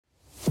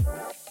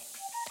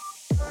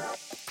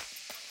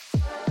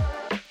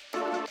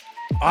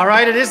All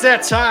right, it is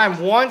that time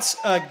once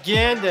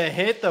again to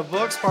hit the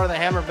books, part of the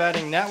Hammer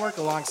Betting Network,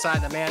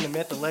 alongside the man, the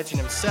myth, the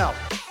legend himself,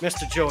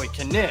 Mr. Joey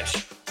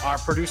Knish, our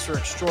producer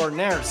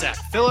extraordinaire, Zach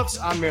Phillips.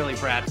 I'm merely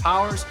Brad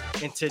Powers.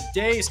 In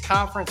today's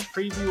conference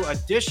preview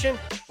edition,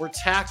 we're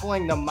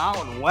tackling the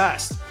Mountain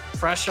West,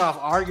 fresh off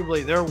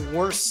arguably their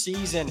worst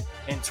season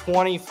in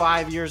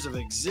 25 years of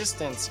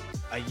existence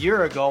a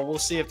year ago. We'll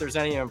see if there's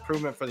any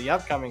improvement for the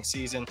upcoming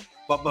season.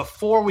 But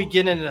before we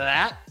get into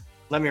that,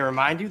 let me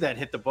remind you that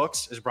Hit the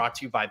Books is brought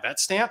to you by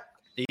BetStamp.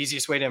 The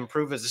easiest way to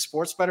improve as a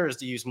sports bettor is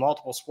to use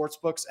multiple sports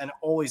books and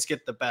always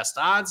get the best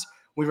odds.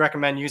 We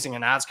recommend using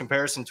an odds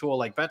comparison tool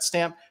like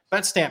BetStamp.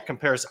 BetStamp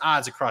compares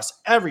odds across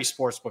every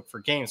sports book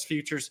for games,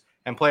 futures,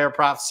 and player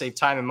props. Save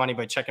time and money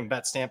by checking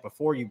BetStamp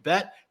before you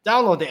bet.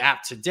 Download the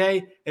app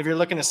today. If you're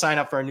looking to sign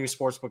up for a new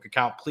sportsbook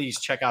account, please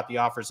check out the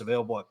offers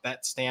available at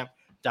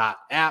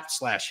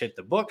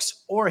betstamp.app/hitthebooks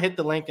or hit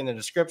the link in the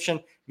description.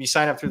 If you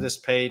sign up through this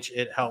page,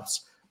 it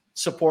helps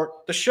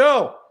support the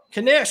show.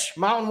 Knish,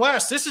 Mountain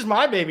West. This is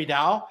my baby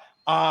doll.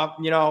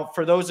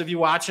 For those of you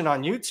watching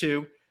on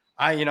YouTube,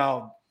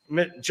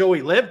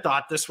 Joey Lib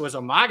thought this was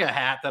a MAGA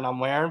hat that I'm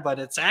wearing, but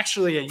it's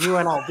actually a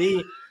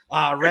UNLV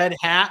red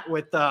hat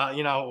with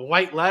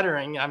white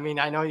lettering. I mean,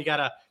 I know you got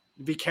to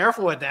be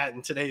careful with that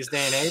in today's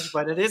day and age,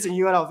 but it is a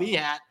UNLV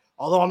hat,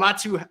 although I'm not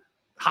too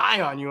high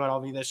on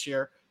UNLV this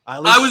year. I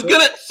was going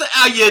to say,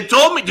 you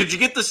told me, did you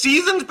get the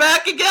seasons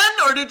back again,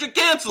 or did you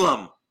cancel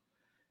them?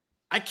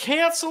 I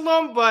canceled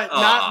them, but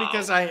not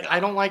because I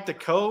don't like the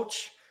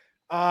coach.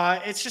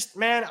 It's just,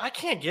 man, I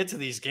can't get to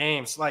these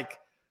games. Like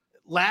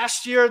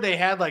last year, they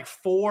had like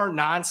 4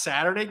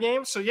 non-Saturday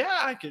games. So yeah,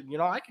 I could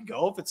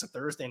go if it's a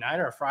Thursday night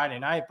or a Friday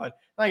night. But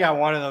I got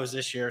one of those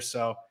this year,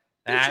 so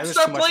it was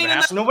too much of a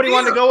hassle. Nobody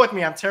wanted to go with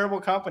me. I'm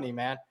terrible company,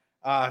 man.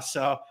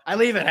 So I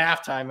leave at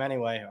halftime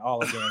anyway, all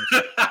the games.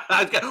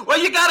 Well,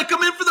 you got to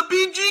come in for the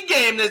BG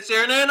game this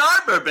year in Ann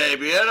Arbor,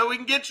 baby. We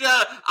can get you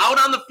out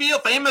on the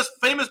field. Famous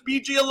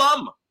BG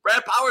alum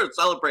Brad Powers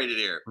celebrated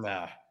here.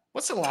 Nah.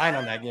 What's the line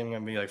on that game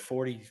going to be, like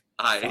 40? Yeah,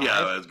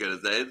 I was going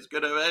to say it's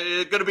going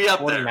to be up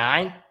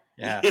 49? There.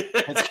 Yeah,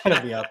 it's going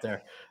to be up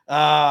there.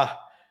 Wow.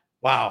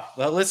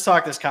 Well, let's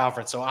talk this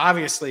conference. So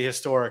obviously,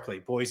 historically,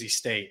 Boise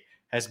State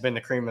has been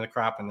the cream of the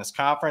crop in this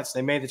conference.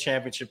 They made the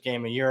championship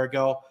game a year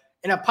ago.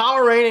 In a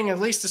power rating, at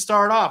least to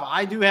start off,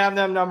 I do have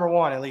them number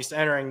one, at least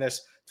entering this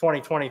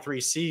 2023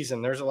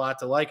 season. There's a lot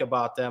to like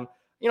about them,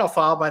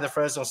 followed by the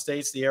Fresno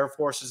States, the Air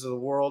Forces of the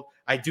world.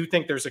 I do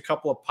think there's a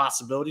couple of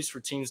possibilities for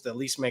teams to at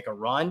least make a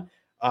run.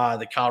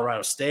 The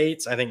Colorado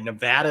States, I think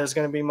Nevada is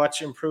going to be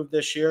much improved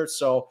this year.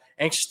 So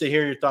anxious to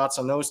hear your thoughts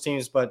on those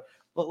teams. But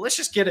let's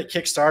just get it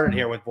kick-started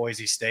here with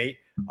Boise State.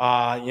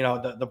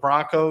 The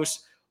Broncos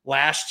 –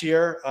 last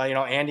year,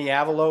 Andy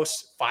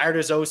Avalos fired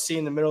his OC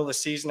in the middle of the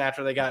season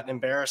after they got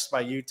embarrassed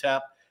by UTEP.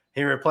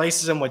 He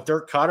replaces him with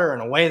Dirk Cutter,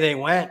 and away they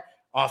went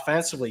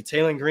offensively.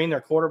 Taylor Green, their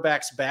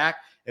quarterback's back.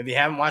 If you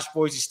haven't watched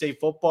Boise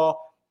State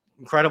football,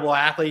 incredible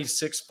athlete,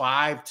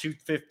 6'5",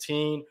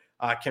 215,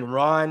 can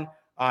run.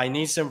 He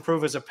needs to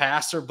improve as a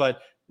passer, but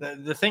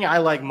the thing I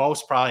like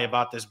most probably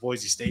about this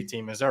Boise State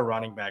team is their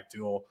running back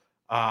duel.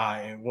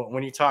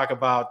 When you talk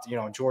about,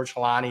 George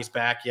Halani's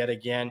back yet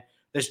again,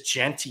 this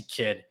Genty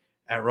kid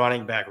at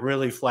running back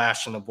really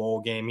flashed in the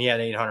bowl game. He had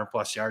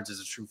 800-plus yards as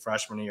a true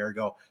freshman a year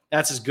ago.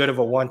 That's as good of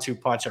a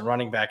 1-2 punch at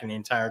running back in the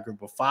entire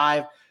group of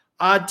 5.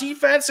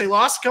 Defense, they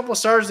lost a couple of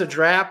starters to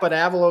draft, but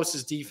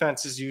Avalos'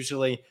 defenses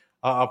usually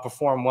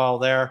perform well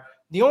there.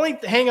 The only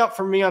hang-up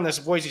for me on this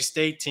Boise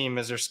State team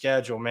is their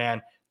schedule,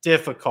 man.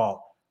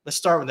 Difficult. Let's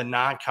start with the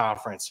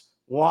non-conference.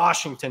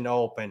 Washington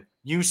Open,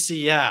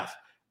 UCF,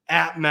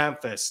 at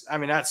Memphis. I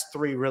mean, that's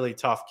 3 really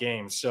tough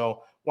games.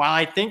 So while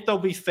I think they'll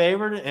be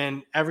favored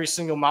in every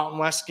single Mountain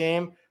West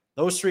game,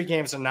 those 3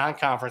 games in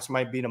non-conference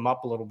might beat them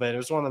up a little bit. It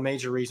was one of the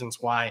major reasons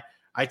why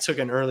I took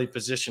an early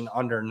position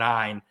under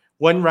 9.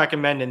 Wouldn't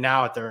recommend it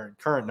now at their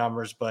current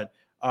numbers, but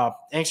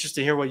anxious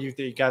to hear what you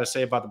got to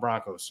say about the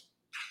Broncos.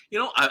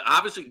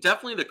 Obviously,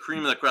 definitely the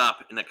cream of the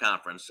crop in the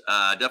conference.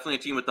 Definitely a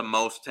team with the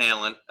most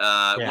talent.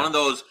 One of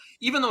those,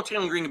 even though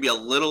Taylor Green can be a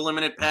little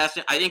limited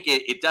passing, I think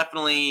it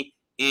definitely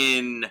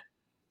in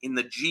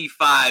the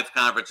G5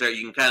 conference there,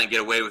 you can kind of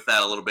get away with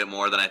that a little bit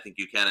more than I think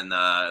you can in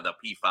the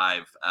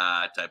P5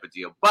 type of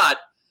deal.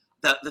 But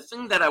the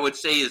thing that I would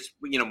say is,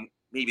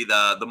 maybe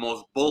the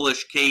most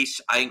bullish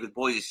case I think with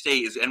Boise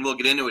State is, and we'll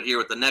get into it here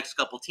with the next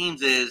couple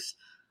teams, is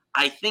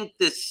I think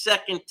this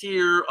second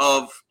tier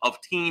of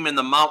team in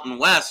the Mountain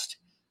West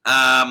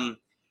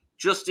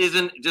just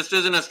isn't as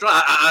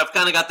strong. I've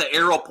kind of got the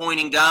arrow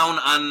pointing down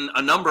on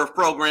a number of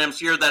programs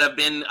here that have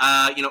been,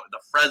 the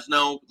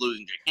Fresno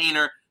losing Jake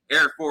Hayner,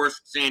 Air Force,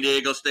 San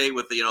Diego State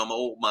with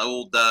my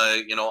old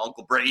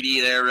Uncle Brady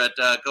there at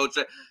coach.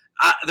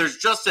 There's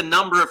just a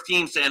number of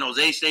teams. San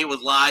Jose State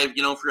was live,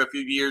 for a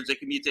few years. They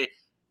can be.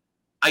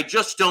 I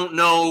just don't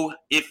know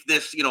if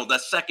this, the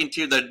second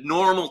tier, the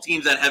normal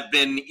teams that have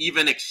been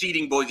even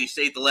exceeding Boise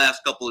State the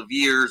last couple of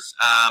years,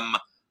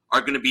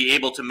 are going to be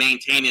able to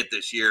maintain it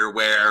this year.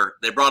 Where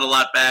they brought a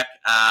lot back.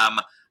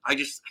 I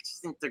just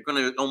think they're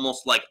going to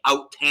almost like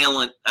out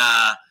talent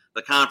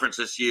the conference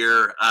this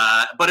year.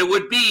 But it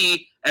would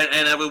be,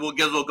 and we'll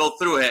go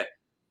through it.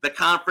 The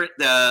conference,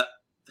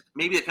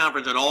 maybe the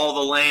conference in all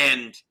the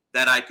land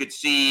that I could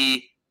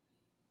see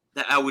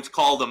that I would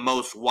call the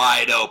most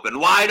wide open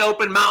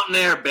mountain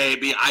air,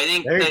 baby. I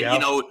think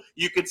that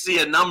you could see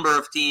a number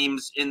of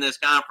teams in this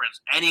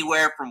conference,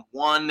 anywhere from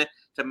 1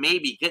 to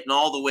maybe getting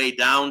all the way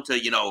down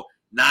to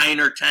 9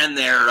 or 10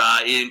 there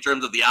in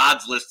terms of the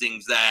odds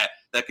listings that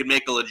could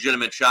make a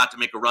legitimate shot to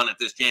make a run at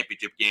this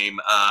championship game,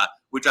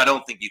 which I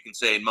don't think you can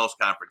say in most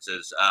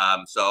conferences.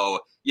 So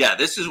yeah,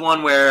 this is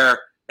one where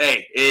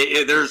hey,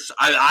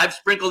 I've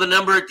sprinkled a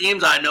number of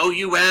teams. I know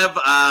you have,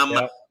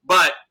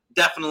 but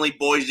definitely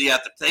Boise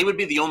they would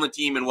be the only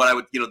team in what I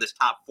would, this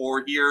top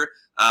 4 here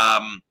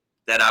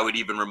that I would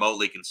even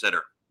remotely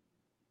consider.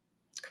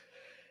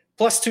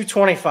 Plus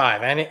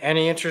 225.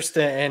 Any interest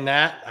in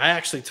that? I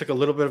actually took a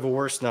little bit of a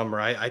worse number.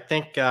 I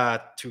think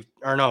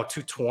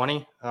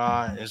 220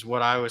 is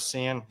what I was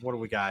seeing. What do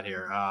we got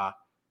here?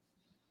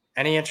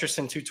 Any interest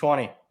in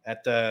 220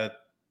 at that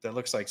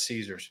looks like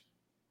Caesars?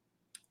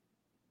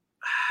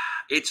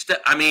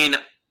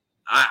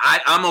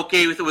 I'm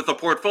okay with a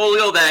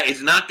portfolio that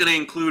is not going to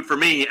include for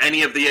me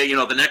any of the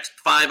the next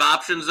 5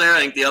 options there. I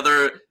think the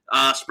other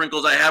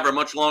sprinkles I have are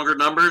much longer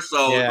numbers.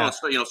 So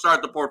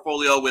start the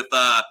portfolio with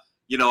a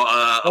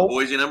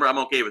Boise number. I'm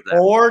okay with that.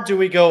 Or do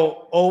we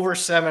go over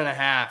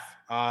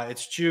 7.5?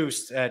 It's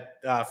juiced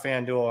at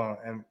FanDuel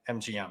and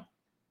MGM.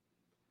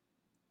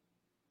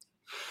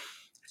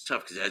 It's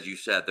tough because, as you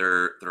said,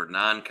 their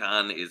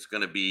non-con is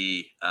going to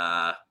be.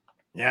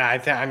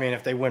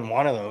 If they win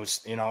one of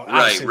those,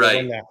 right. They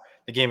win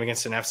the game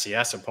against an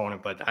FCS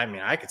opponent, but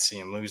I could see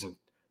him losing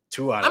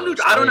 2 out of those.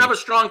 I don't have a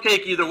strong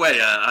take either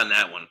way on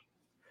that one.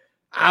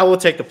 I will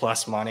take the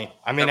plus money.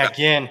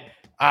 Again,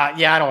 I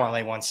don't want to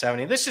lay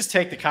 170. Let's just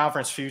take the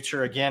conference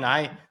future again.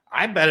 I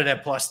bet it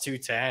at plus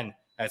 210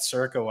 at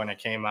Circa when it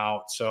came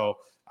out. So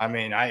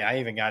I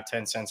even got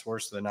 10 cents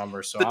worse of the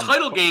number. So the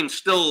title game's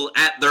still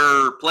at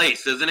their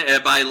place, isn't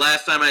it? By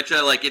last time I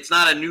checked, it's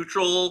not a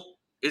neutral.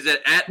 Is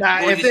it at?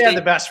 If they have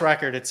the best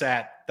record, it's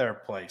at their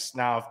place.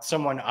 Now, if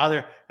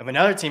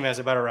another team has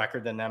a better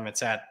record than them,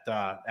 it's at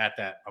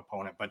that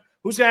opponent. But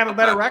who's gonna have a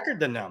better record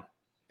than them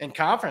in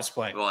conference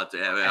play? Well,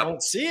 I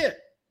don't see it.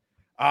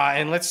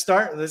 And let's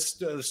start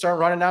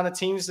running down the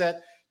teams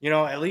that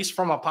at least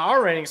from a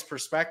power ratings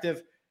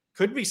perspective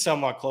could be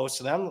somewhat close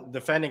to them.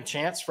 Defending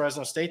champs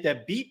Fresno State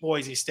that beat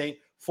Boise State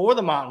for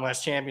the Mountain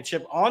West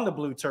Championship on the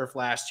blue turf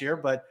last year,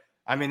 but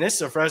this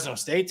is a Fresno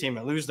State team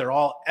that lose their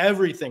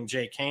everything.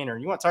 Jake Kaner.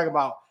 You want to talk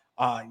about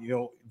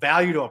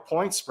value to a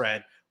point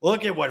spread?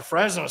 Look at what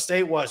Fresno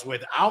State was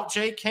without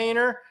Jake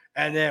Kaner,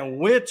 and then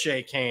with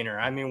Jake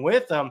Kaner.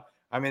 With them,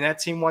 that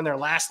team won their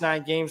last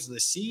 9 games of the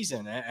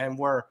season, and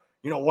were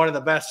one of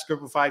the best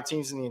Group of 5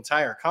 teams in the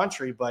entire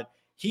country. But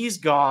he's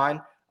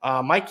gone.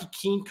 Mikey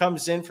Keene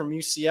comes in from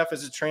UCF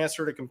as a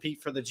transfer to compete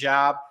for the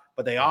job.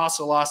 But they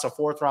also lost a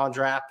 4th-round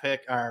draft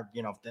pick, or,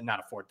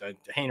 not a 4th.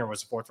 Hainer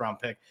was a 4th-round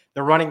pick.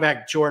 Their running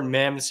back, Jordan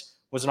Mims,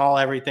 was an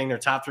all-everything. Their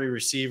top 3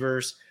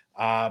 receivers.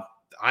 I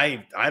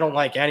don't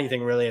like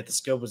anything really at the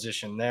skill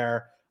position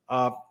there.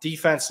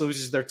 Defense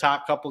loses their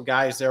top couple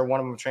guys there. One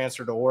of them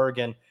transferred to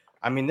Oregon.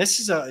 This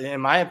is, in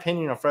my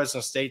opinion, a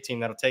Fresno State team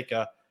that'll take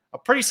a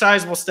pretty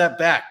sizable step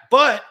back.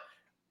 But,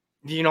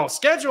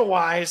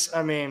 schedule-wise,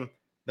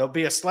 there'll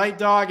be a slight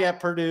dog at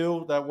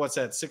Purdue. What's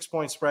that,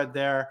 6-point spread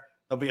there?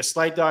 There'll be a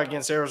slight dog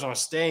against Arizona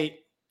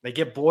State. They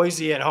get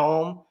Boise at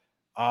home.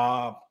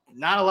 Not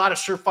a lot of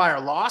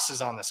surefire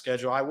losses on the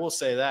schedule. I will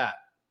say that.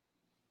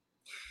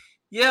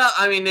 Yeah,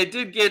 they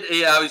did get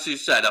obviously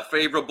said a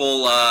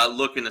favorable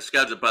look in the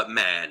schedule, but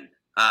man,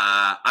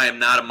 I am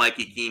not a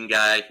Mikey Keene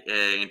guy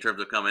in terms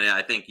of coming in.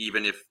 I think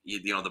even if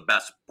the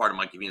best part of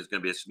Mikey Keene is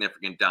going to be a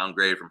significant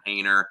downgrade from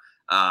Hainer,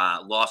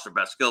 lost their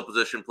best skill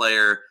position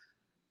player.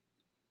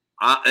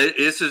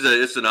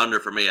 It's an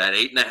under for me at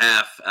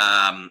 8.5.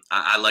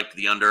 I liked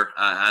the under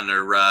on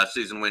their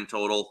season win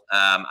total.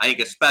 I think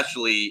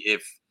especially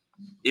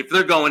if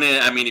they're going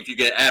in, if you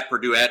get at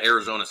Purdue, at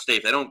Arizona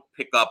State, they don't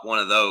pick up one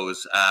of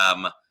those.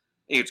 I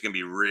think it's going to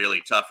be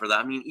really tough for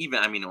them.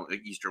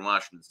 Eastern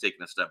Washington's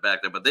taking a step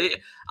back there, but they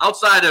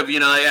outside of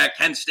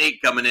Kent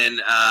State coming in,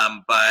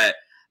 but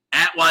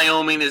at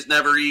Wyoming is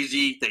never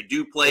easy. They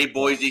do play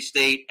Boise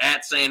State,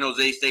 at San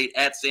Jose State,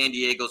 at San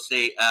Diego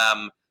State.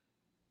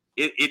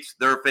 It's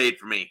their fade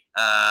for me.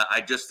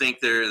 I just think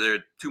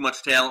they're too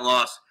much talent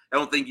loss. I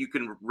don't think you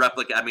can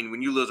replicate.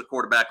 When you lose a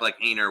quarterback like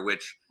Hainer,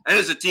 and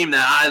it's a team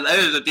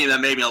that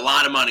made me a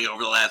lot of money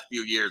over the last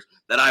few years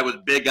that I was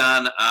big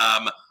on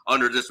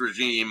under this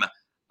regime.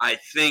 I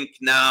think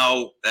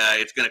now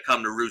it's going to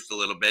come to roost a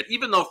little bit.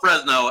 Even though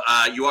Fresno,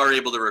 you are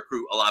able to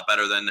recruit a lot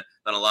better than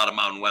a lot of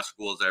Mountain West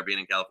schools that are being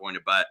in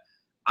California, but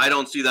I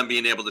don't see them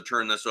being able to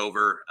turn this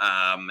over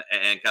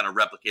and kind of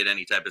replicate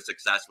any type of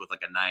success with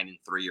like a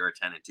 9-3 or a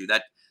 10-2.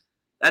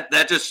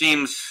 That just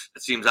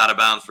seems out of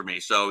bounds for me.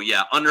 So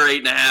yeah, under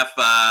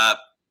 8.5.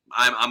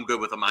 I'm good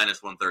with a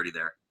 -130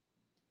 there.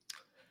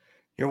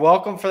 You're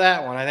welcome for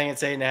that one. I think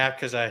it's 8.5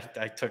 because I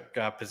took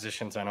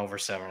positions on over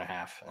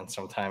 7.5, and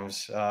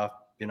sometimes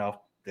you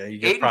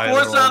get probably a 8-4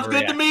 little sounds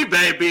good to me,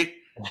 baby.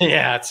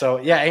 Yeah. So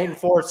yeah,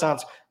 8-4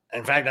 sounds.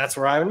 In fact, that's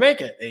where I would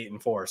make it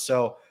 8-4.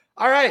 So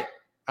all right,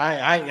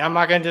 I'm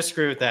not going to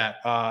disagree with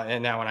that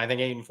in that one. I think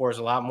 8-4 is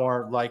a lot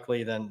more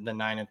likely than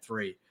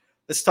 9-3.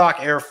 Let's talk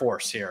Air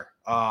Force here.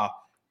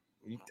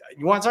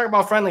 You want to talk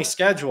about friendly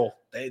schedule?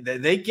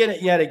 They get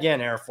it yet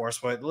again, Air Force.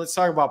 But let's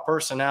talk about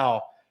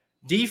personnel.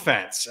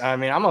 Defense. I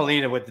mean, I'm going to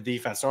lead it with the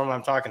defense. Normally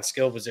I'm talking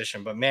skill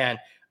position, but man,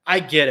 I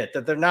get it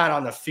that they're not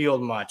on the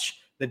field much,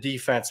 the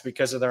defense,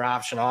 because of their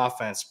option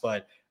offense.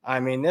 But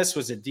I mean, this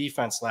was a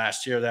defense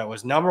last year that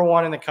was number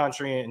 1 in the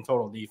country in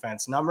total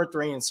defense, number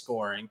 3 in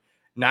scoring,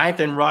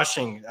 9th in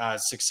rushing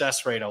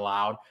success rate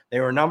allowed. They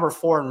were number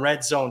 4 in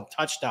red zone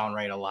touchdown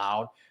rate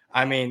allowed.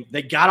 I mean,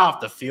 they got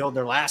off the field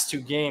their last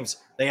 2 games.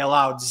 They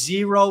allowed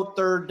 0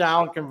 third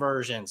down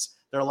conversions.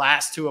 Their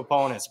last 2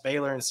 opponents,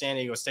 Baylor and San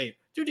Diego State,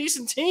 2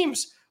 decent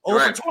teams,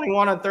 over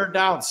 21 on third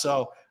down.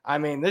 So, I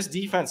mean, this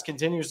defense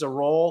continues to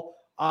roll.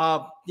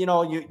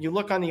 You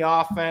look on the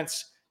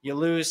offense, you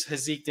lose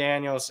Hazik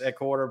Daniels at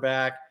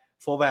quarterback.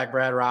 Fullback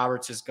Brad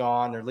Roberts is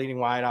gone. Their leading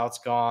wideout's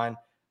gone.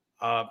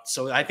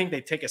 So I think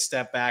they take a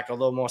step back,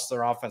 although most of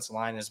their offensive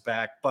line is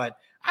back. But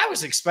I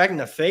was expecting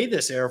to fade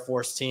this Air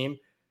Force team.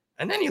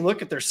 And then you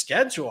look at their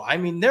schedule. I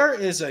mean, there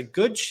is a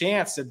good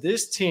chance that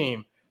this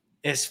team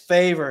is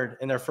favored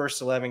in their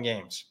first 11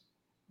 games.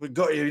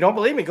 You don't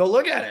believe me? Go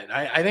look at it.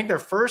 I think their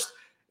first,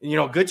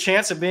 good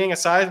chance of being a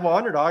sizable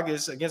underdog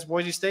is against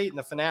Boise State in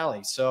the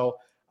finale. So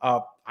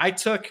I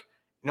took,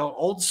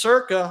 old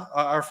Circa,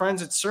 our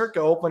friends at Circa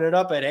opened it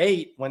up at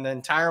 8 when the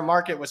entire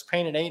market was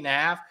painted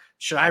 8.5.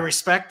 Should I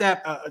respect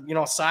that,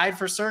 side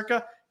for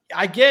Circa?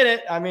 I get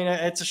it. I mean,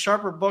 it's a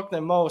sharper book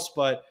than most,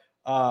 but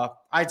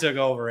I took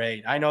over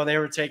 8. I know they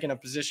were taking a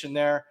position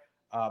there,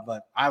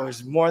 but I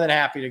was more than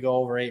happy to go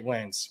over 8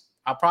 wins.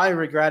 I'll probably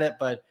regret it,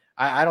 but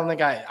I don't think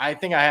I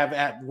think I have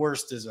at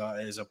worst is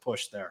a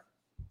push there.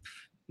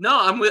 No,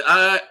 I'm with.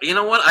 You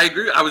know what? I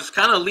agree. I was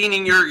kind of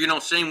leaning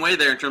your, same way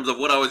there in terms of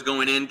what I was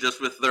going in,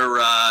 just with their,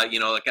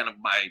 kind of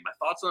my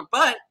thoughts on it.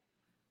 But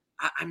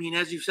I mean,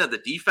 as you said, the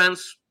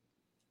defense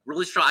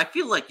really strong. I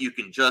feel like you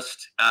can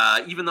just,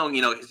 even though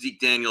Zeke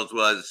Daniels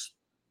was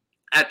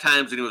at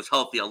times when he was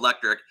healthy,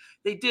 electric,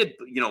 they did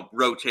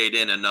rotate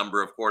in a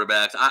number of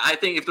quarterbacks. I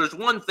think if there's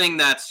one thing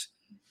that's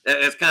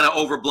kind of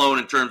overblown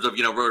in terms of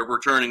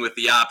returning with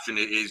the option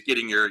is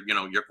getting your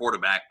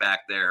quarterback back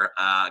there,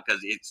 because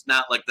it's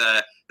not like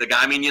the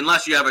guy. I mean,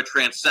 unless you have a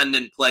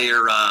transcendent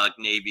player like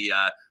Navy,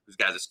 whose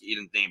guys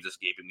names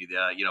escaping me.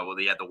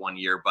 They had the 1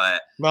 year,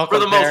 but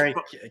Malcolm for the Perry,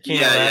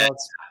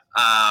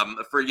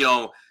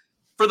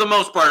 for the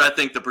most part, I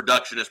think the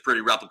production is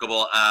pretty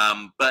replicable.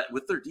 But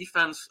with their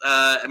defense,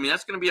 I mean,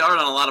 that's going to be hard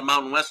on a lot of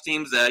Mountain West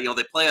teams. That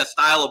they play a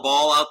style of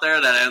ball out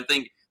there that I don't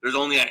think there's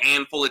only a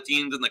handful of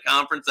teams in the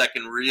conference that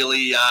can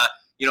really,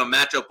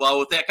 match up well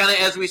with that. Kind of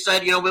as we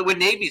said, with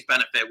Navy's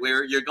benefit,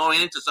 where you're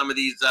going into some of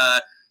these,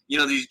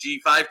 these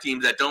G5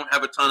 teams that don't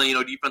have a ton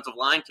of defensive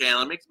line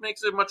talent,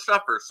 makes it much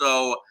tougher.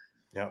 So,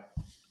 yeah.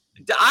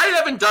 I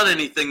haven't done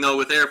anything though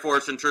with Air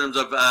Force in terms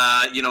of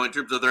in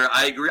terms of their.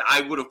 I agree.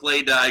 I would have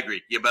played. I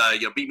agree. You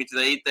beat me to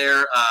the 8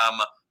 there.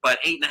 But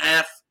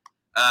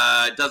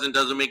 8.5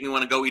 doesn't make me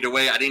want to go either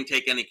way. I didn't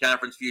take any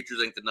conference futures.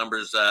 I think the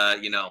numbers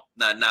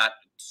not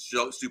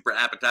so super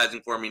appetizing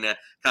for me in a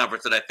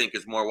conference that I think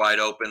is more wide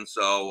open.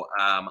 So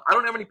I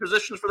don't have any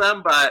positions for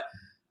them, but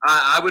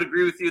I would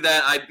agree with you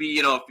that I'd be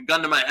if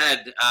gun to my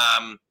head,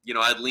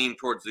 I'd lean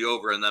towards the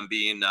over and them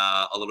being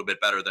a little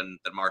bit better than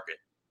market.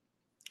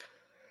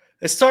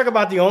 Let's talk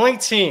about the only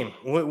team.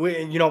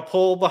 We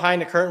pull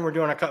behind the curtain.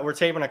 We're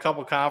taping a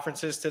couple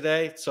conferences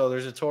today, so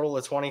there's a total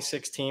of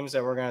 26 teams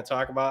that we're going to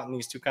talk about in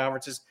these 2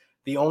 conferences.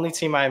 The only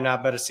team I have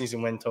not bet a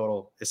season win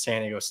total is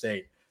San Diego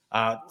State.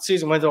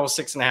 Season win total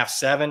 6.5,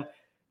 7.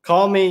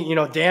 Call me,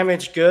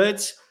 damaged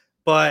goods,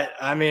 but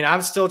I mean,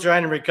 I'm still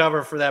trying to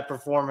recover for that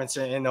performance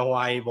in the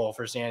Hawaii Bowl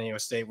for San Diego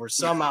State, where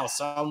somehow,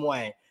 some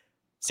way,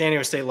 San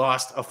Diego State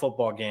lost a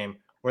football game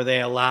where they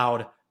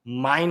allowed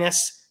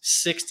minus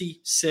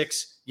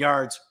 66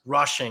 yards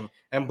rushing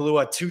and blew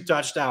a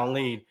 2-touchdown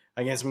lead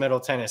against Middle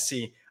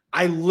Tennessee.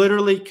 I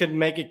literally could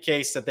make a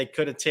case that they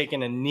could have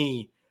taken a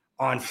knee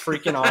on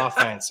freaking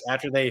offense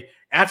after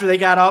they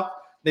got up.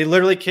 They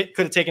literally could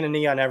have taken a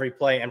knee on every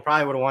play and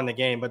probably would have won the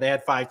game, but they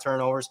had 5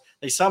 turnovers.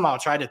 They somehow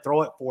tried to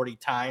throw it 40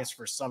 times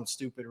for some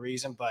stupid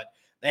reason, but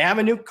they have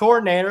a new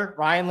coordinator,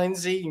 Ryan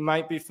Lindsay. You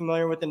might be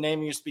familiar with the name.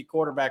 He used to be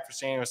quarterback for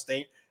San Diego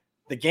State.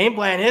 The game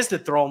plan is to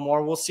throw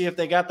more. We'll see if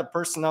they got the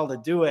personnel to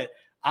do it.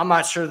 I'm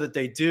not sure that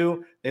they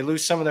do. They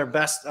lose some of their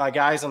best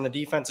guys on the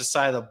defensive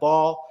side of the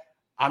ball.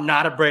 I'm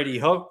not a Brady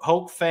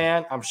Hoke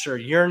fan. I'm sure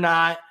you're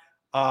not.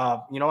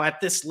 At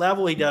this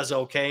level, he does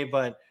okay,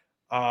 but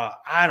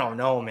I don't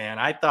know, man.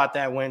 I thought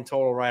that win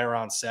total right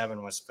around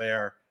 7 was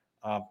fair.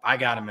 I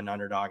got him an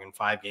underdog in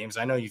 5 games.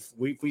 I know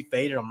we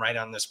faded him right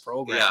on this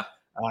program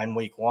in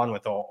week 1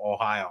 with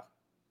Ohio.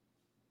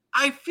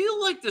 I feel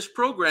like this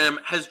program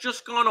has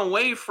just gone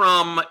away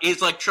from,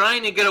 is like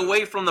trying to get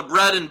away from the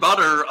bread and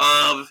butter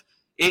of,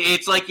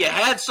 it's like you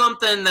had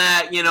something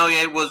that,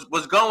 it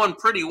was going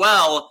pretty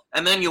well,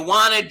 and then you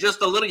wanted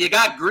just a little, you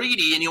got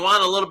greedy and you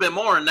want a little bit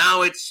more. And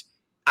now it's,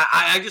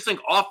 I just think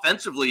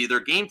offensively,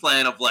 their game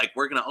plan of like,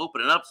 we're going to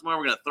open it up somewhere,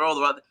 we're going to throw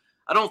the,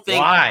 I don't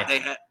think they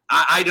have,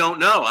 I don't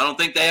know. I don't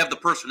think they have the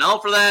personnel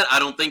for that. I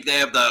don't think they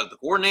have the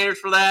coordinators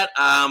for that.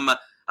 I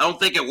don't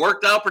think it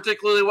worked out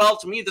particularly well.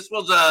 To me, this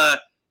was a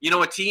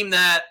team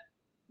that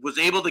was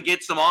able to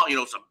get some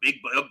big,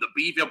 the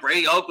beef.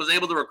 Brady Oak was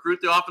able to recruit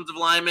the offensive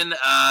linemen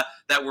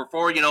that were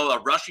for, a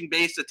rushing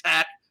base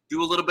attack,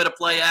 do a little bit of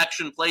play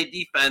action, play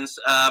defense.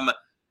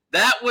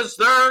 That was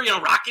their,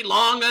 Rocky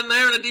Long in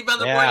there, the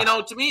defensive play.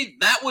 To me,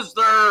 that was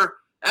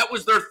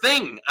their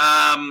thing.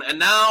 And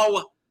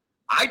now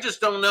I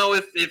just don't know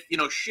if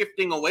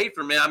shifting away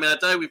from it. I mean, I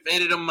tell you, we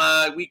faded them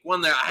week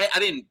one there. I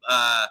didn't.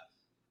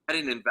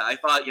 I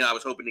thought, I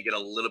was hoping to get a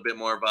little bit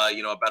more of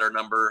a better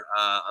number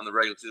on the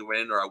regular season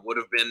win, or I would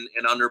have been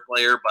an under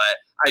player. But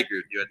I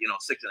agree with you.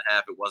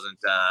 6.5, it wasn't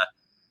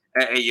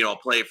a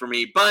play for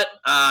me. But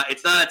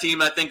it's not a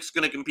team I think is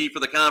going to compete for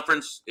the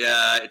conference.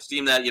 It's a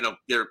team that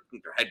their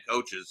head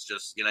coaches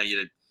just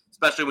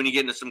especially when you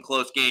get into some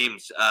close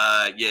games.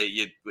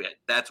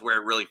 That's where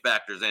it really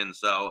factors in.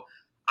 So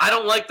I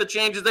don't like the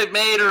changes they've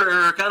made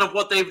or kind of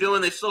what they've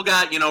doing. They still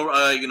got,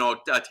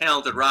 a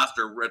talented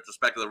roster with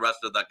respect to the rest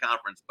of the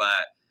conference.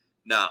 But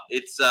no,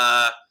 it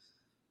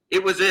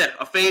was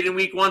a fade in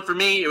week one for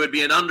me. It would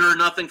be an under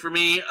nothing for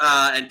me,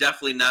 and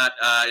definitely not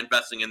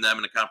investing in them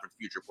in a conference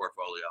future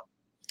portfolio.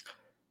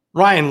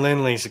 Ryan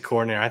Lindley's a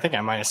coordinator. I think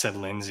I might have said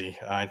Lindsay.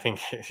 I think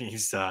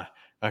he's a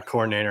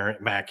coordinator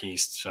back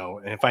east.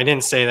 So if I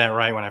didn't say that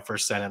right when I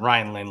first said it,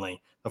 Ryan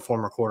Lindley, the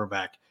former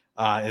quarterback,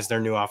 is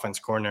their new offense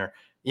coordinator.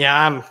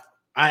 Yeah,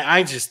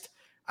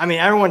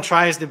 everyone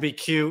tries to be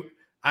cute.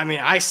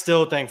 I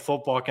still think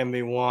football can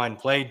be won.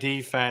 Play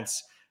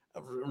defense,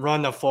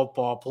 run the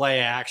football, play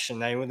action.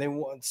 They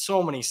won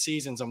so many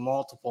seasons of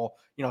multiple,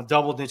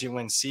 double-digit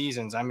win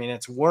seasons.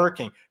 It's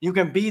working. You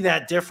can be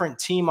that different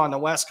team on the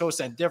West Coast,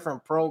 that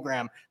different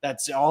program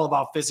that's all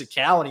about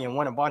physicality and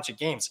win a bunch of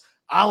games.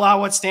 A la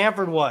what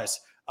Stanford was,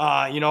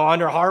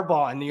 under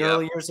Harbaugh in the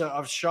early years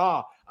of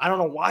Shaw. I don't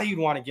know why you'd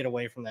want to get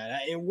away from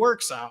that. It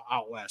works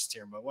out west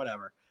here, but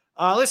whatever.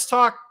 Let's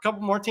talk a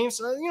couple more teams.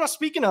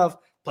 Speaking of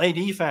play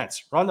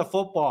defense, run the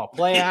football,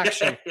 play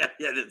action.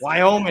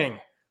 Wyoming.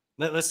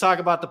 Let's talk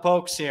about the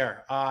Pokes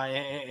here.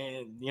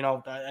 A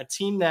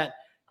team that,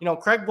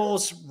 Craig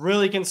Bull's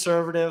really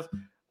conservative.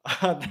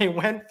 They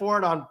went for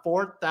it on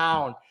fourth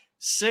down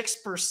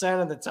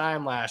 6% of the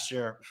time last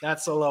year.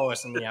 That's the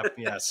lowest in the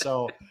FBS.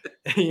 So,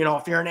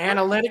 if you're an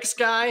analytics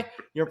guy,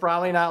 you're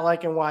probably not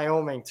liking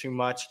Wyoming too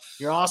much.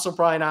 You're also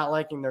probably not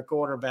liking their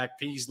quarterback.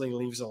 Peasley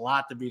leaves a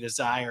lot to be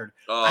desired.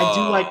 Oh. I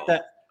do like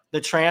the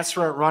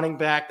transfer at running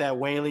back, that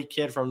Whaley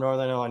kid from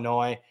Northern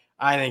Illinois.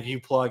 I think you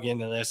plug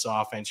into this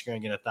offense, you're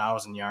going to get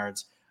 1,000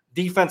 yards.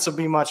 Defense will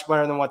be much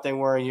better than what they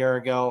were a year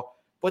ago.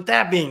 But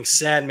that being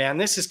said, man,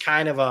 this is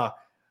kind of a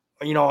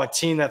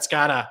team that's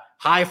got a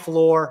high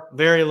floor,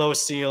 very low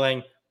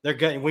ceiling. They're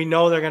good. We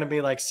know they're going to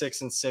be like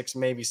 6-6,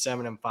 maybe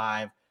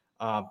 7-5.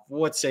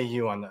 What say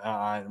you on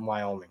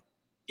Wyoming?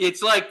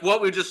 It's like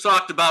what we just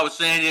talked about with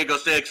San Diego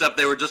State, except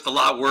they were just a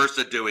lot worse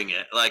at doing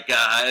it. Like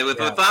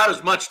without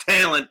as much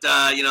talent,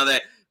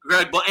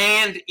 Greg,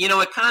 and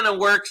it kind of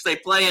works. They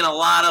play in a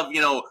lot of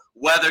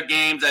weather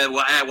games at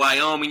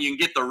Wyoming. You can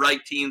get the right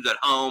teams at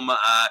home.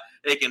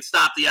 They can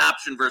stop the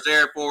option versus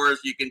Air Force.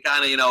 You can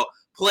kind of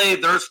play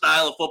their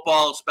style of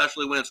football,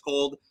 especially when it's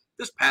cold.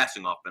 This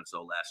passing offense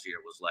though last year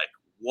was like,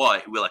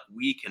 what?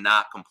 We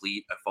cannot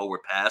complete a forward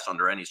pass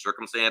under any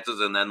circumstances,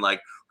 and then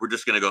we're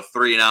just gonna go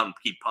 3 and out and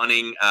keep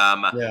punting.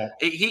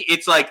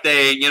 It's like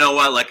they,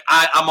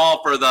 I'm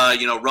all for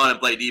the run and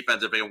play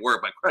defense if it can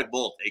work, but Craig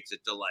Bull takes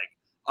it to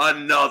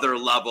another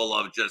level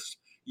of just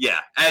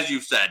as you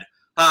said.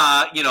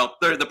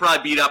 They're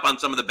probably beat up on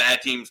some of the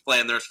bad teams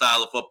playing their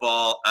style of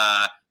football.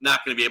 Not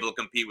going to be able to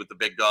compete with the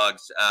big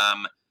dogs.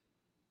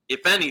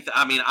 If anything,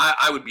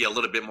 I would be a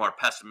little bit more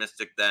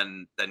pessimistic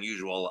than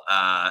usual.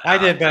 I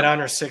did bet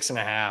under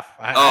 6.5.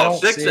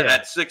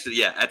 At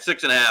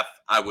 6.5,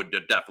 I would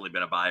have definitely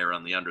been a buyer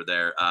on the under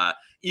there.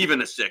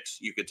 Even a 6,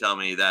 you could tell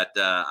me that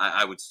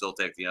I would still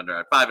take the under.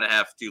 At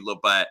 5.5, too low,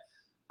 but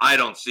I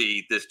don't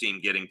see this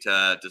team getting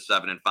to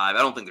 7-5. I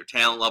don't think their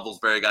talent level is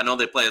very good. I know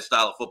they play a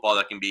style of football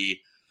that can be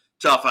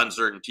tough on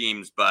certain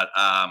teams, but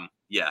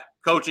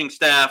coaching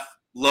staff,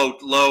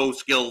 low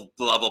skill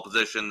level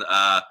position.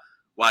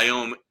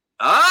 Wyoming.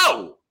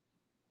 Oh,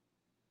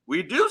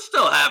 we do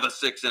still have a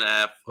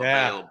 6.5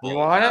 available. You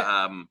want it?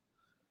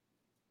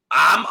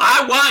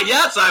 I want.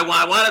 Yes, I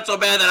want it so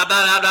bad that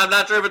I'm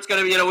not sure if it's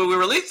going to be. We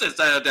release this,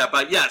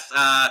 but yes,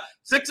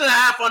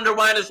 6.5 under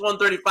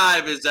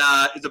 -135 is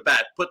a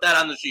bet. Put that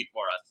on the sheet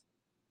for us.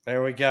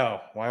 There we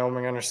go.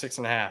 Wyoming under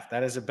 6.5.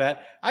 That is a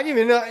bet. I give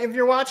you, if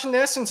you're watching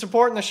this and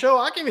supporting the show,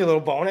 I'll give you a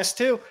little bonus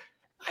too.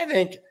 I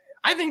think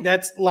I think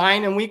that's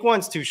line in week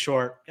one's too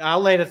short. I'll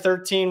lay the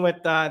 13 with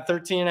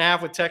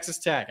 13.5 with Texas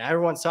Tech.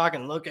 Everyone's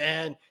talking look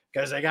ahead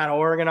because they got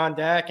Oregon on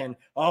deck, and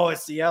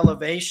it's the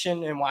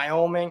elevation in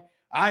Wyoming.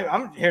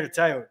 I'm here to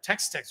tell you,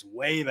 Texas Tech's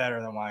way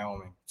better than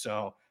Wyoming.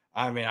 So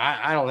I mean,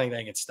 I don't think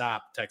they can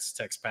stop Texas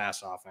Tech's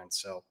pass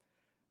offense. So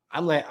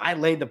I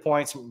laid the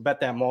points, bet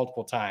that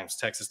multiple times.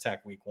 Texas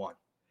Tech week one.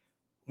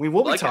 We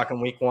will be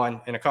talking week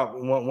one in a couple.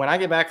 When I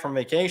get back from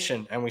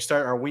vacation and we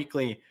start our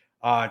weekly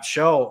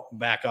show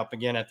back up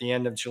again at the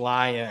end of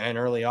July and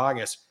early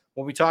August,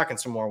 we'll be talking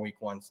some more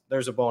week ones.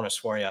 There's a bonus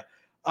for you.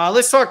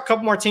 Let's talk a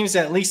couple more teams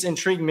that at least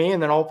intrigue me,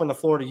 and then I'll open the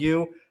floor to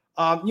you.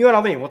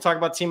 UNLV, we'll talk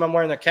about the team I'm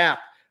wearing their cap.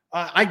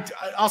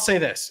 I'll say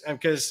this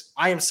because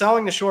I am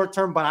selling the short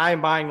term, but I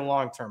am buying the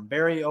long term.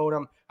 Barry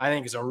Odom, I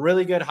think, is a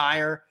really good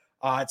hire.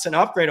 It's an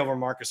upgrade over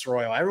Marcus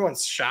Arroyo.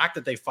 Everyone's shocked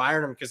that they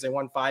fired him because they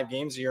won 5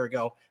 games a year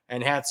ago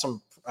and had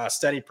some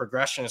steady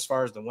progression as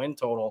far as the win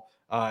total.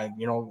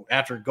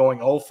 After going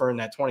 0 in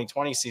that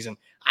 2020 season,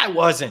 I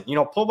wasn't.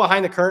 Pull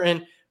behind the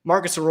curtain.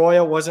 Marcus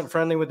Arroyo wasn't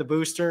friendly with the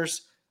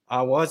boosters.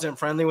 Wasn't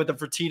friendly with the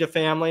Fertitta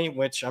family,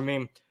 which, I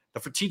mean, the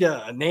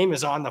Fertitta name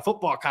is on the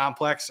football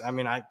complex. I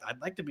mean, I'd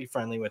like to be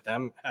friendly with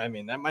them. I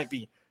mean, that might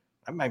be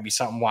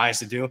something wise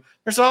to do.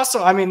 There's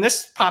also, I mean,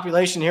 this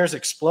population here is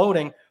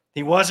exploding.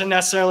 He wasn't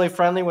necessarily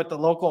friendly with the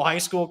local high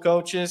school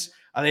coaches.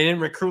 They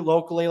didn't recruit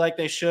locally like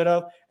they should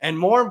have. And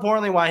more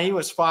importantly, why he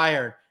was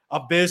fired,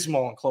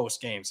 abysmal in close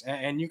games.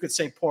 And you could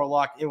say poor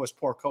luck. It was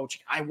poor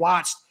coaching. I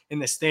watched in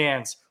the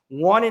stands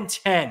 1 in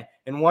 10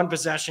 in one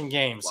possession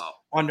games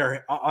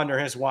under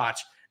his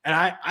watch. And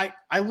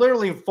I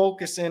literally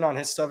focused in on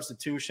his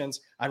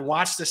substitutions. I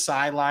watched the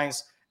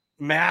sidelines,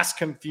 mass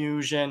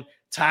confusion,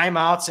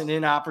 timeouts and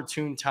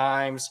inopportune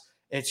times.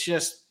 It's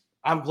just,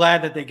 I'm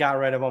glad that they got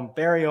rid of him.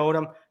 Barry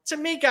Odom, to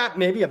me, got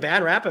maybe a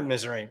bad rap in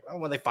Missouri.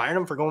 When they fired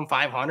him for going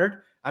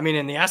 500. I mean,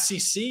 in the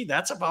SEC,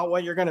 that's about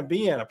what you're going to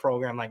be in a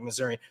program like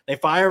Missouri. They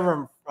fired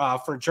him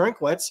for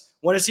Drinkwitz.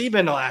 What has he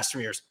been the last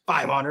 3 years?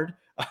 500.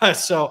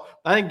 So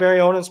I think Barry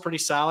Odom's pretty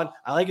solid.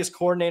 I like his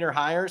coordinator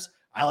hires.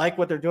 I like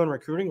what they're doing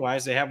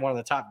recruiting-wise. They have one of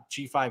the top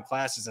G5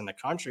 classes in the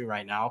country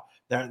right now.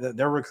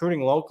 They're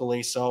recruiting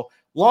locally. So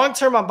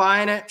long-term, I'm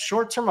buying it.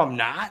 Short-term, I'm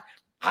not.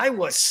 I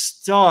was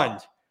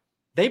stunned.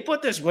 They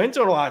put this win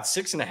total at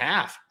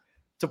 6.5.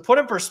 To put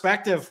in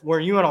perspective where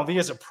UNLV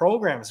as a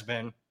program has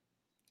been,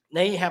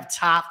 they have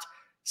topped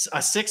a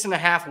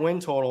 6.5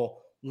 win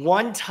total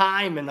one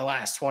time in the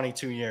last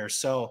 22 years.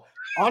 So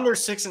under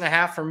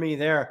 6.5 for me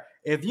there.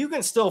 If you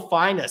can still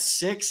find a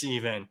 6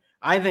 even,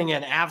 I think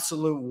at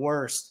absolute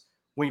worst,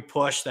 we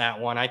push that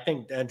one. I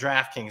think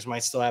DraftKings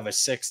might still have a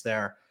 6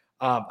 there.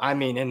 I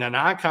mean, in the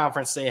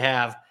non-conference, they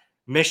have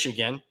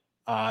Michigan.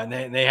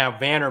 They have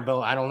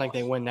Vanderbilt. I don't think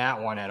they win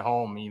that one at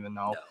home, even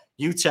though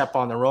UTEP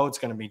on the road is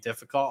going to be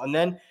difficult. And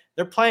then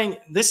they're playing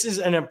 – this is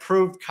an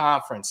improved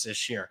conference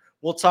this year.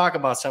 We'll talk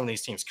about some of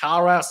these teams.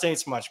 Colorado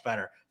State's much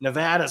better.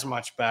 Nevada's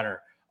much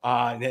better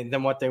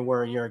than what they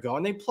were a year ago.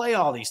 And they play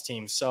all these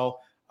teams. So,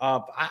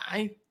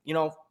 I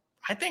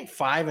think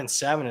 5 and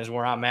 7 is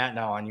where I'm at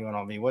now on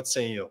UNLV. What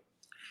say you?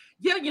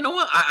 Yeah, you know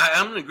what?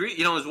 I'm going to agree.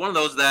 It was one of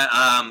those that,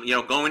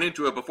 going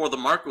into it before the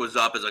market was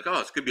up, it's like,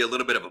 this could be a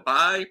little bit of a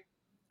buy.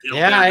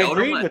 I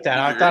agreed with that.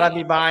 I thought I'd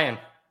be buying.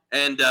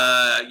 And,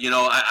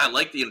 I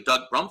like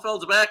Doug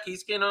Brumfeld's back.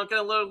 He's, kind of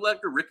a little like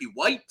Ricky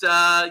White, is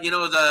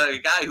a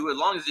guy who, as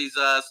long as he's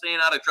staying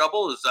out of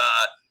trouble, is,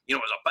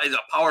 is a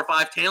Power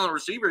 5 talent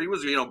receiver. He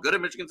was, good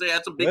at Michigan State,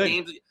 had some big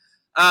games.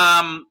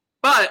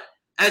 But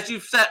as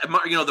you've said,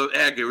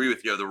 I agree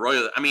with you. The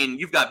Royal, I mean,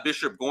 you've got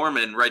Bishop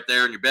Gorman right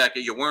there in your back.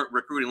 You weren't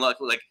recruiting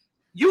luckily. Like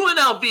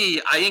UNLV,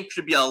 I think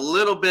should be a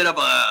little bit of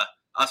a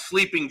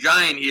sleeping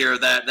giant here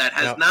that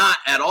has not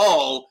at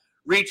all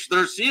reached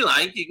their ceiling.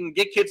 I think you can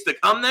get kids to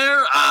come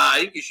there.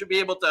 I think you should be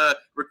able to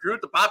recruit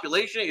the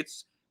population.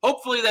 It's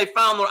hopefully they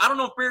found. I don't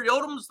know if Barry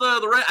Odom's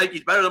the right. I think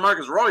he's better than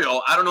Marcus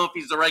Arroyo. I don't know if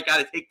he's the right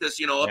guy to take this,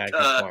 up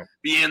to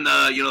being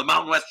the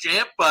Mountain West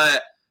champ,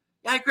 but.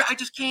 Yeah, I agree. I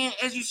just can't,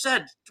 as you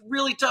said,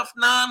 really tough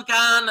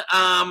non-con.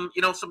 I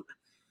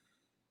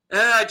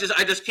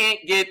just can't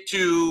get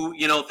to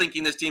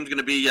thinking this team's going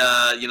to be a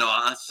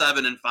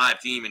 7-5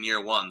 team in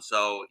year one.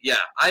 So yeah,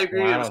 I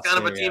agree. It was kind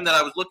of a team that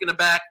I was looking to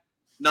back.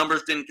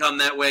 Numbers didn't come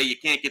that way. You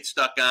can't get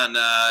stuck on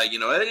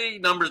hey,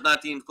 numbers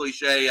not teams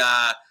cliche.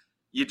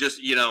 You just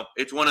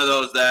it's one of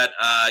those that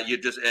you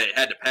just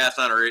had to pass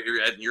on, or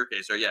in your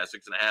case,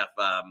 6.5.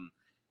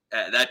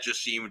 That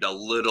just seemed a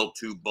little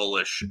too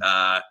bullish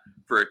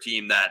for a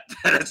team that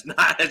has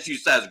not, as you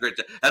said,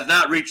 has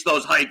not reached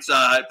those heights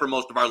for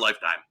most of our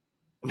lifetime.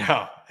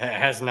 No, it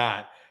has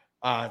not.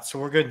 So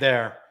we're good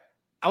there.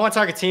 I want to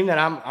talk a team that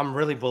I'm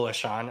really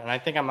bullish on, and I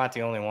think I'm not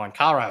the only one.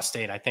 Colorado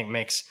State, I think,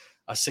 makes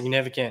a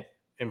significant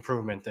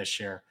improvement this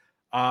year.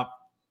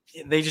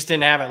 They just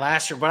didn't have it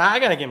last year, but I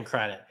got to give them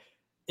credit.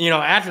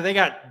 After they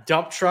got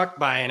dump trucked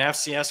by an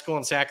FCS school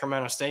in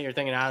Sacramento State, you're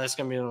thinking, this is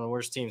going to be one of the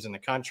worst teams in the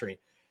country.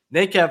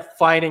 They kept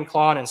fighting,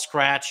 clawing, and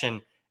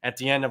scratching at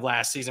the end of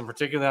last season,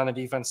 particularly on the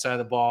defense side of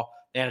the ball.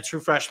 They had a true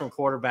freshman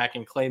quarterback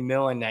in Clay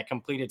Millen that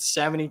completed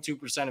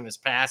 72% of his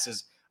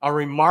passes, a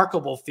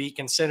remarkable feat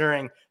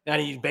considering that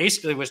he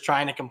basically was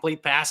trying to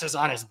complete passes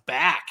on his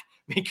back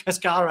because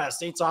Colorado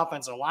State's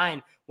offensive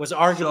line was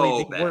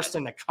arguably the worst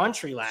in the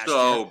country last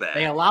year. Bad.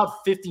 They allowed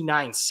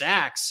 59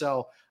 sacks.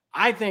 So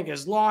I think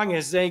as long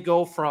as they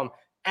go from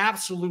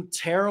absolute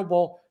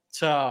terrible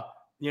to,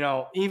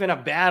 even a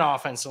bad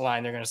offensive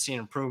line, they're going to see an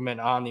improvement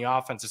on the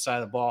offensive side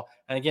of the ball.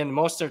 And again,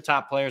 most of their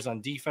top players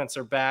on defense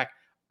are back.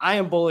 I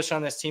am bullish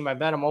on this team. I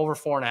bet them over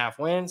 4.5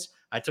 wins.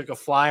 I took a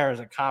flyer as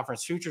a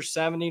conference future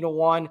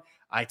 70-1.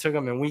 I took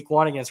them in week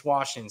 1 against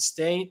Washington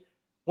State.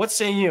 What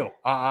say you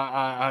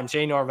on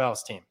Jay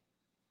Norvell's team?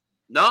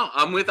 No,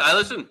 I'm with.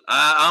 Listen.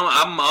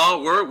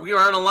 We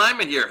are in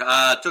alignment here.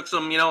 Took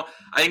some. I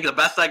think the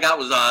best I got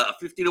was a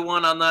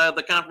 50-1 on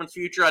the conference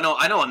future. I know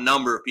a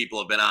number of people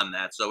have been on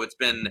that, so it's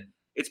been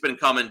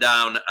coming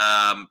down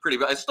pretty.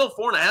 It's still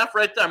 4.5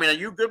 right there. I mean, are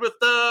you good with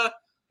the?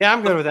 Yeah,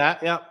 I'm good with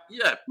that. Yeah.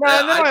 Yeah. No,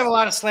 they don't have a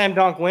lot of slam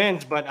dunk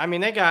wins, but I mean,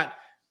 they got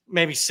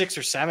maybe 6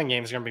 or 7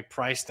 games going to be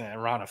priced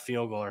around a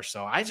field goal or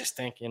so. I just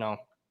think,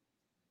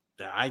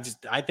 I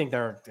think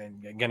they're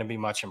going to be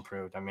much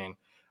improved. I mean,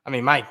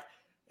 my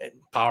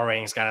power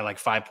rating's got it like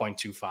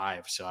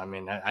 5.25. So, I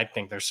mean, I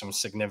think there's some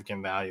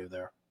significant value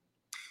there.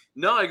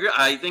 No, I agree.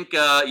 I think,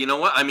 you know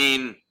what? I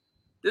mean,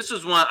 this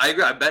is one I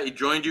agree. I bet he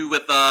joined you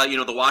with,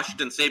 the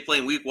Washington State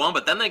playing week 1,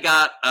 but then they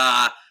got,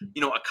 a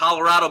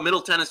Colorado,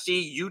 Middle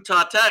Tennessee,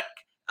 Utah Tech,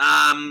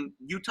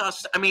 Utah.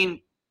 I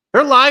mean,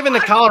 they're live in the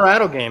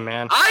Colorado game,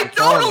 man. I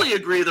totally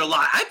agree. They're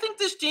live. I think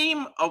this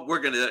team. Oh,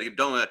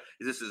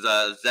 this is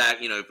Zach.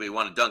 If we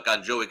want to dunk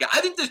on Joey,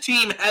 I think this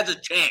team has a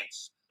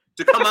chance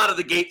to come out of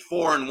the gate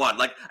 4-1.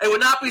 Like, I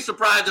would not be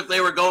surprised if they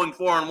were going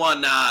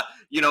 4-1.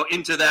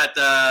 Into that.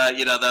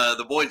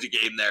 The Boise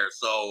game there.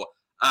 So.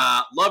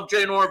 Love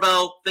Jay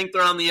Norvell. Think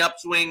they're on the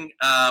upswing.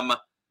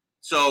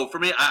 So for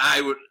me,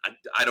 I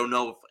don't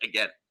know if,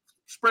 again,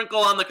 sprinkle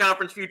on the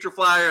conference future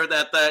flyer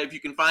that if you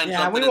can find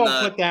something. Yeah, we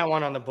won't put that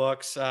one on the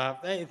books.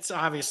 It's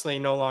obviously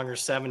no longer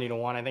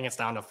 70-1. I think it's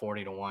down to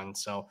 40-1.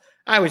 So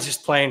I was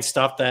just playing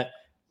stuff that,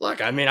 look,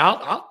 I mean,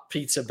 I'll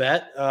pizza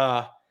bet.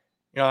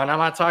 And I'm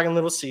not talking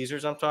Little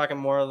Caesars. I'm talking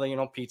more of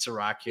the, Pizza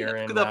Rock here.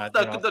 Yeah, and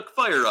the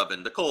fire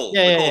oven, the coal,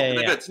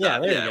 the good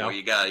stuff. There you go. Where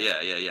you got,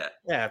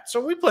 Yeah,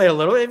 so we play a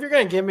little. If you're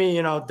going to give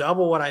me,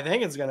 double what I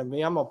think it's going to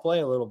be, I'm going to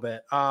play a little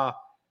bit.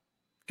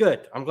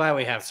 Good. I'm glad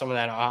we have some of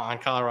that on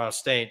Colorado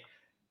State.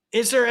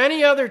 Is there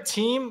any other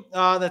team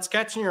that's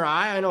catching your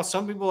eye? I know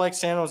some people like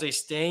San Jose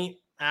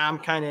State. I'm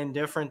kind of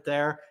indifferent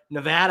there.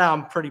 Nevada,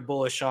 I'm pretty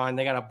bullish on.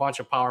 They got a bunch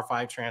of Power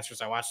 5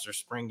 transfers. I watched their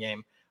spring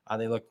game.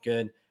 They look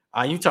good.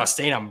 Utah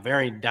State, I'm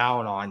very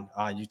down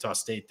on Utah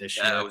State this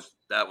year.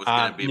 That was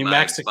going to be New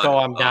Mexico,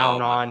 I'm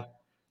down on.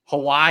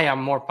 Hawaii,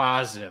 I'm more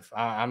positive.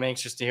 I'm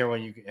anxious to hear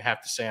what you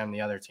have to say on the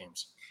other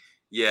teams.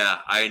 Yeah,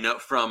 I know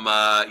from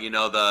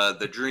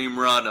the dream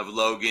run of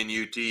Logan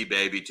UT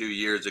baby 2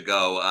 years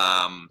ago.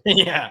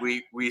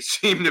 We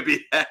seem to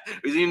be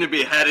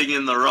heading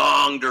in the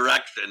wrong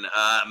direction.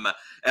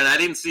 And I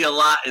didn't see a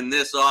lot in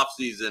this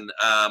offseason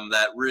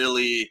that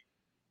really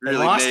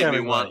made me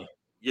want.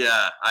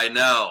 Yeah, I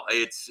know.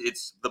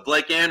 It's the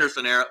Blake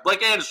Anderson era.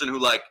 Blake Anderson, who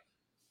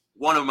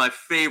one of my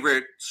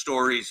favorite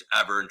stories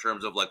ever in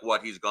terms of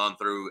what he's gone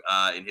through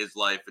in his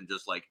life and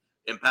just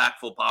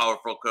impactful,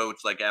 powerful coach.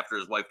 After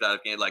his wife died,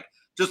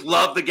 just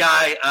love the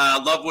guy.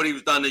 Love what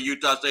he's done to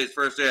Utah State's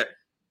first year.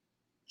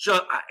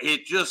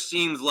 It just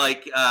seems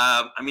like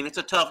it's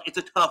a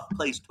tough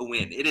place to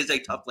win. It is a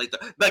tough place to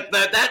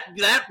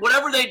that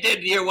whatever they did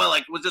here.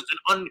 Was just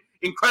an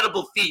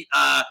incredible feat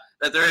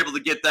that they're able to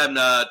get them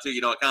to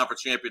a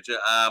conference championship.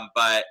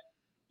 But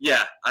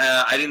yeah,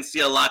 I didn't see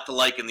a lot to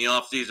like in the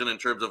offseason in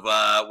terms of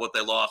what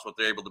they lost, what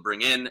they're able to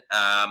bring in.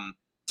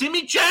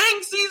 Timmy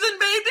Chang season,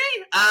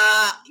 baby.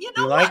 You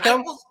like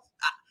him?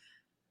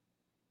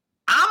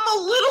 I'm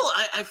a little.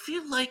 I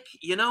feel like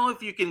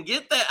if you can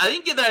get that, I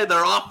think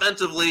they're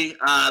offensively,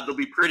 they'll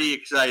be pretty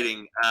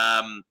exciting,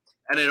 and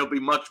it'll be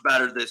much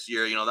better this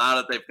year. Now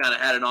that they've kind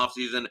of had an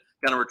offseason,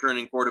 kind of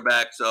returning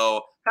quarterback,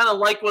 so kind of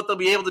like what they'll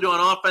be able to do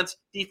on offense.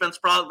 Defense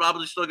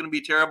probably still going to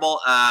be terrible.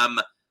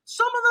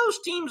 Some of those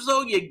teams,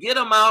 though, you get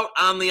them out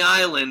on the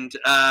island,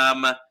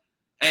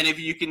 and if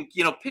you can,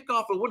 pick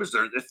off what is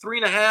there,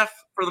 3.5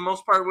 for the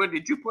most part. What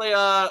did you play?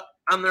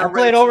 On their I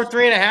played over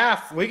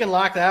 3.5. We can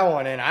lock that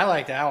one in. I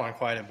like that one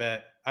quite a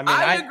bit.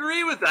 I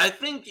agree with that. I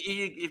think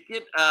you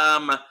get.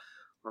 Hold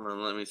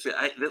on, let me see.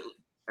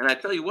 I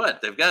tell you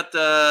what, they've got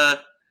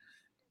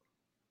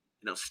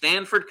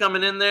Stanford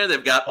coming in there.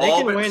 They've got Albany.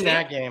 They can win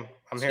that game.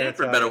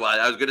 Stanford better watch.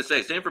 I was going to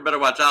say Stanford better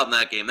watch out in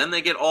that game. Then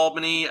they get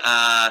Albany.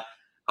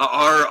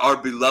 Our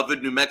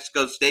beloved New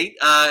Mexico State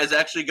is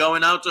actually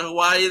going out to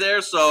Hawaii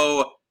there.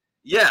 So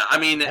yeah,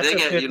 that's they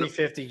get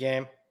 50-50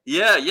 game.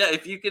 Yeah.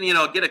 If you can,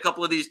 get a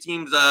couple of these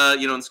teams,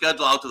 and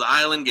schedule out to the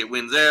island, get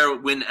wins there,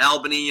 win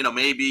Albany,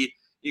 maybe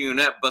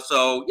but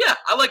so yeah,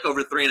 I like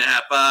over 3.5.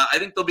 I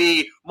think they'll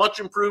be much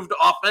improved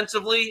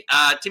offensively.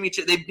 Timmy,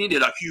 they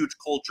needed a huge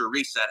culture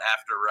reset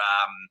after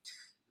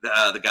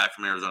the guy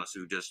from Arizona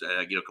who just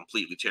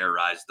completely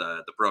terrorized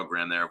the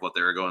program there of what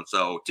they were going.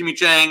 So Timmy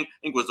Chang, I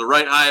think, was the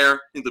right hire. I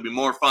think they'll be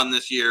more fun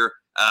this year.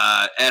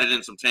 Added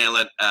in some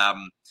talent.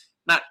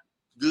 Not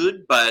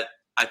good, but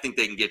I think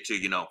they can get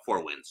to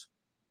 4 wins.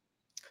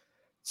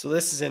 So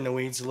this is in the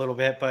weeds a little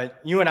bit, but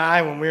you and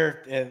I, when we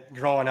were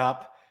growing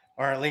up,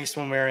 or at least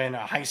when we were in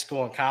high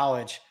school and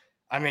college,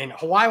 I mean,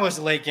 Hawaii was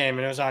the late game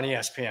and it was on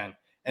ESPN,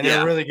 and they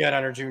were really good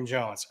under June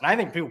Jones. And I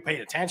think people paid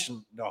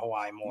attention to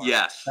Hawaii more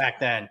back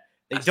then.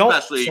 They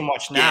especially don't so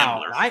much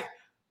now.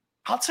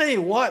 I'll tell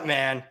you what,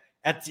 man.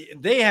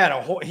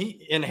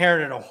 He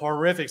inherited a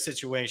horrific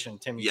situation.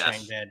 Timmy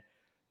Chang did.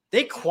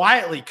 They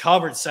quietly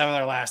covered 7 of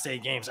their last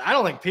 8 games. I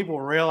don't think people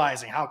were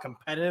realizing how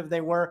competitive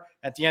they were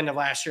at the end of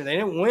last year. They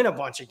didn't win a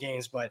bunch of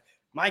games, but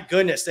my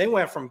goodness, they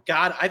went from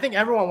God. I think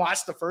everyone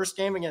watched the first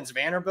game against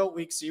Vanderbilt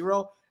week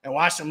 0 and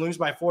watched them lose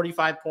by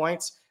 45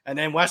 points. And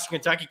then Western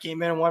Kentucky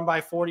came in and won by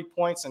 40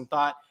 points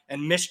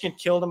and Michigan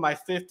killed them by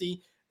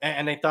 50.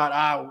 And they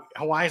thought,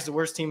 Hawaii is the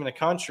worst team in the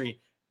country.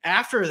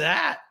 After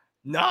that,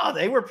 no,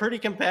 they were pretty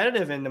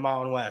competitive in the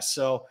Mountain West.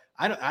 So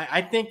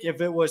I think if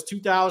it was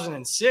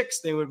 2006,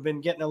 they would have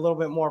been getting a little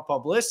bit more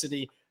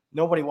publicity.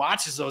 Nobody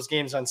watches those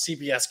games on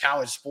CBS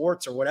College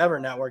Sports or whatever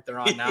network they're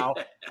on now.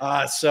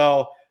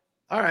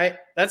 All right,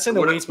 that's in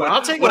the weeds, but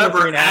I'll take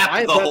whatever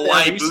app the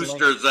Hawaii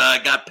boosters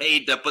got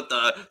paid to put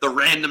the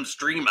random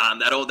stream on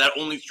that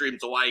only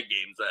streams Hawaii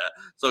games.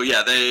 So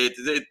yeah, they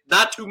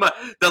not too much.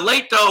 The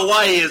late to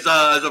Hawaii is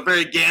a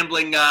very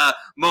gambling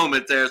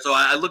moment there. So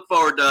I look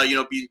forward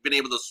to being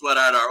able to sweat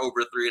out our over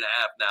 3.5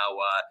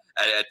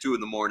 now at 2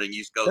 a.m.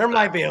 East Coast. There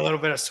might be a little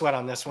bit of sweat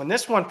on this one.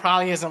 This one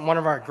probably isn't one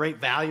of our great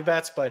value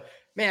bets, but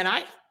man,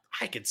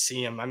 I could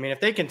see them. I mean,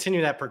 if they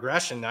continue that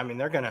progression, I mean,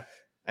 they're gonna.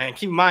 And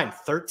keep in mind,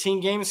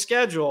 13-game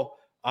schedule,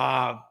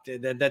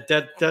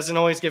 that doesn't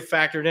always get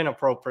factored in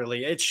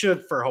appropriately. It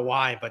should for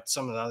Hawaii, but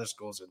some of the other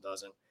schools it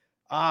doesn't.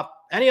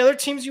 Any other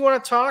teams you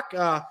want to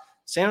talk?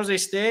 San Jose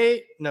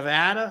State,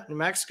 Nevada, New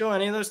Mexico,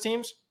 any of those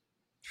teams?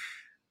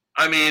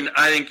 I mean,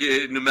 I think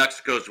New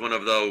Mexico is one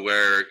of those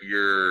where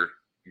you're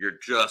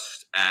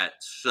just at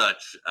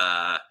such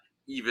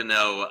even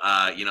though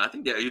I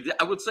think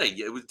I would say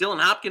it was Dylan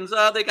Hopkins.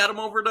 They got him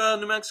over to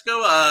New Mexico.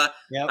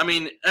 Yep. I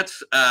mean,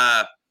 that's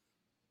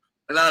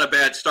not a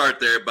bad start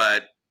there,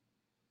 but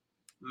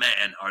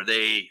man, are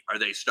they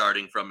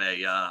starting from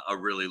a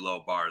really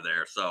low bar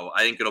there? So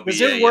I think it'll be.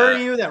 Does it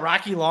worry you that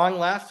Rocky Long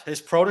left? His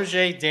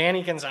protege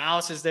Danny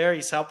Gonzalez is there.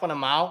 He's helping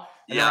him out,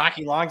 and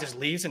Rocky Long just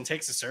leaves and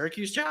takes the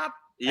Syracuse job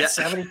at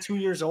 72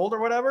 years old or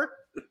whatever.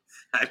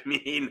 I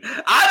mean,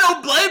 I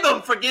don't blame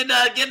them for getting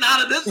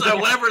out of this or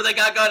whatever they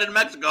got going in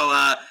Mexico.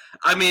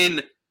 I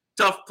mean,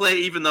 tough play.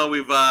 Even though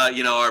we've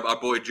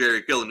our boy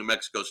Jerry Kill in New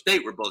Mexico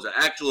State, we're both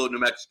actual New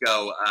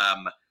Mexico.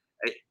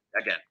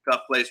 Again,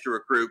 tough place to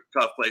recruit,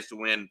 tough place to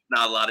win.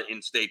 Not a lot of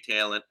in-state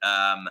talent,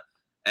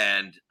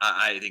 and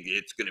I think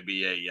it's going to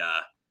be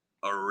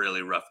a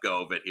really rough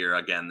go of it here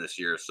again this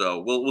year.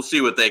 So we'll see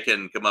what they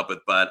can come up with.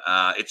 But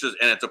it's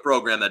a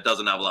program that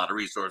doesn't have a lot of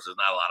resources,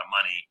 not a lot of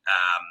money.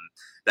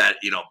 That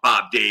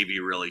Bob Davie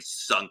really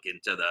sunk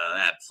into the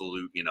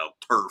absolute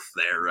turf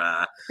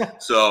there.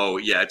 So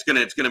yeah,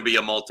 it's gonna be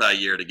a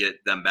multi-year to get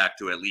them back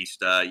to at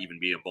least even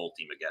being a bowl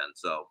team again.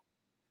 So.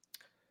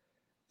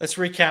 Let's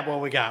recap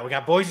what we got. We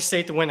got Boise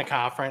State to win the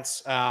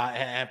conference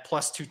at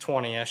plus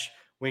 220-ish.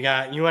 We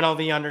got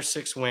UNLV under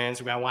 6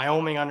 wins. We got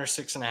Wyoming under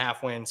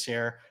 6.5 wins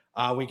here.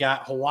 We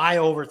got Hawaii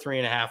over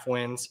 3.5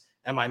 wins.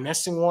 Am I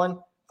missing one?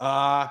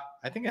 I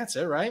think that's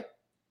it, right?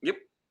 Yep.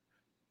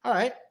 All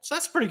right. So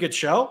that's a pretty good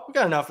show. We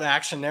got enough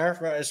action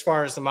there as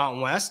far as the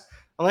Mountain West.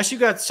 Unless you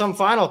got some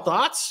final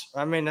thoughts,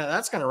 I mean,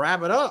 that's going to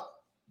wrap it up.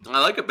 I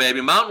like it,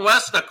 baby. Mountain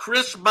West, a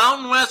crisp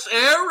Mountain West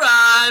air,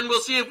 and we'll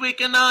see if we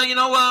can,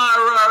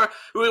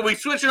 we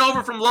switching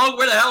over from Logan.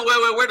 Where the hell?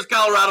 Where does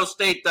Colorado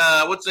State?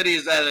 What city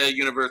is that?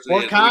 University?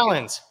 Fort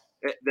Collins.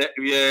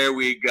 There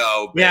we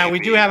go. Baby. Yeah, we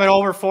do have it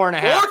over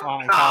 4.5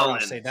 on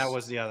Colorado State. That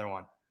was the other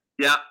one.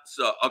 Yeah.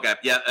 So okay.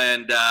 Yeah,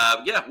 and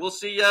we'll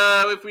see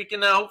if we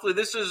can. Hopefully,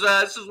 this is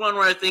one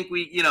where I think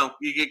we, you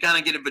kind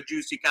of get a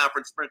juicy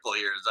conference sprinkle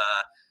here.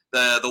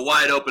 The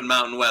wide open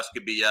Mountain West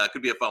could be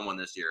a fun one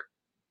this year.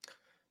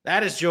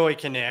 That is Joey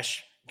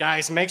Knish.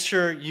 Guys, make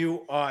sure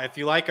you, if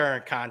you like our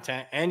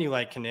content and you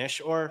like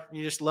Knish, or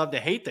you just love to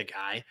hate the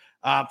guy,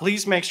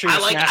 please make sure you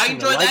I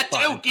enjoy that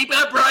too. Keep it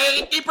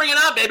up, keep bringing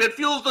it up, baby. It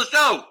fuels the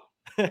show.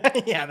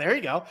 Yeah, there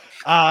you go.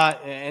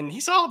 And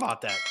he's all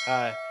about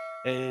that.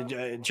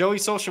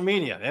 Joey's social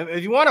media.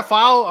 If you want to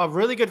follow a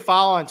really good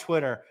follow on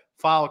Twitter,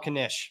 follow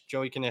Knish,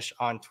 Joey Knish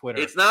on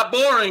Twitter. It's not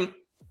boring.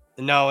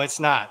 No,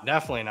 it's not.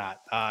 Definitely not.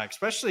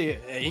 Especially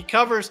he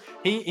covers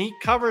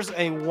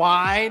a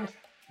wide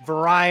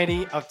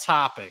variety of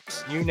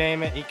topics. You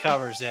name it, he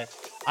covers it.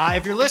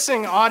 If you're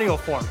listening audio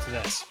form to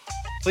this,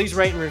 please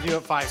rate and review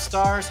it 5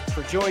 stars.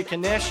 For Joey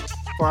Knish,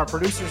 for our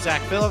producer Zach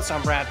Phillips,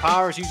 I'm Brad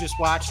Powers. You just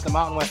watched the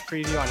Mountain West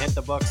preview on Hit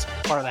the Books,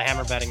 part of the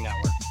Hammer Betting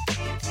Network.